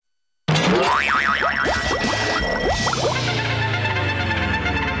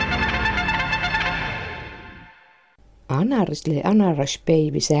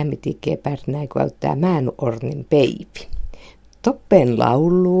Anarâšpeivi säämitikke pärnää käyttää määnuornin peivi. Toppen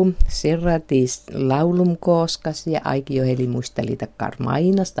laulu, sirratis laulum kooskas ja aikio heli muisteli takkar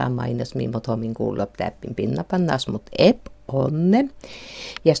mainas miimot homin kuulla täppin pinnapannas, mut ep onne.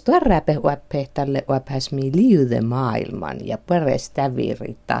 Ja stuarräpe uäppe tälle uäpäsmi liude maailman ja perestä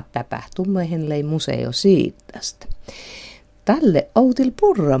virittaa täpähtumeihin lei museo siitästä. Tälle outil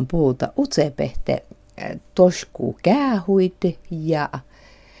purran puuta utsepehte toskuu käähuit ja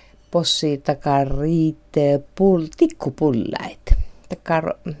possi takar riitte tikkupulläit.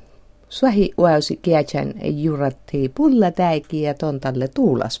 Takar suahi uäysi kiätsän juratti pullatäiki ja tontalle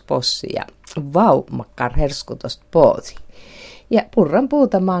tuulas possi ja vau makkar herskutost poosi. Ja purran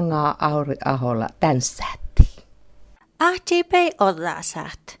puuta mangaa Auri Aholla tänsätti. Ođđipei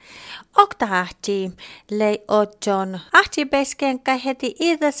Ođđasat. Oktahti lei Ođđon. Ođđipeskenkä heti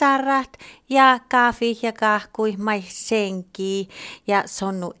idäsarrat ja kaafi ja kahkui mai senki. Ja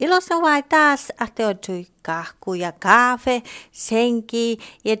sonnu ilossa vai taas ahte Ođđui kahku ja kaafe senki.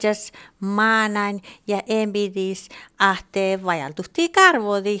 Ja jas maanain ja embidis ahte vajaltuhti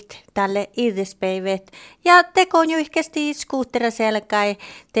karvodit tälle idäspeivet. Ja tekoon juihkesti skuuttera selkäi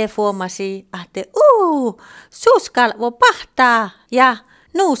te fuomasi ahte suskal vo pahtaa ja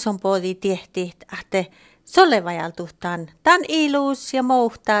nuuson podi tiehti ahte solle vajaltuhtan tan ilus ja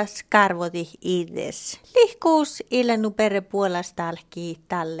mouhtas karvodi ides. Lihkuus illennu perre puolastalki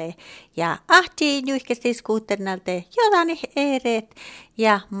tälle ja ahti juihkesti skuutternalte jotani eeret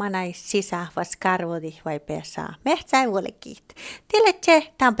ja manais sisähvas karvodi vai pesaa mehtsäi vuolekit. Tiletse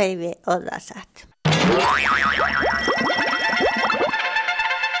tämän päivä Ođđasat.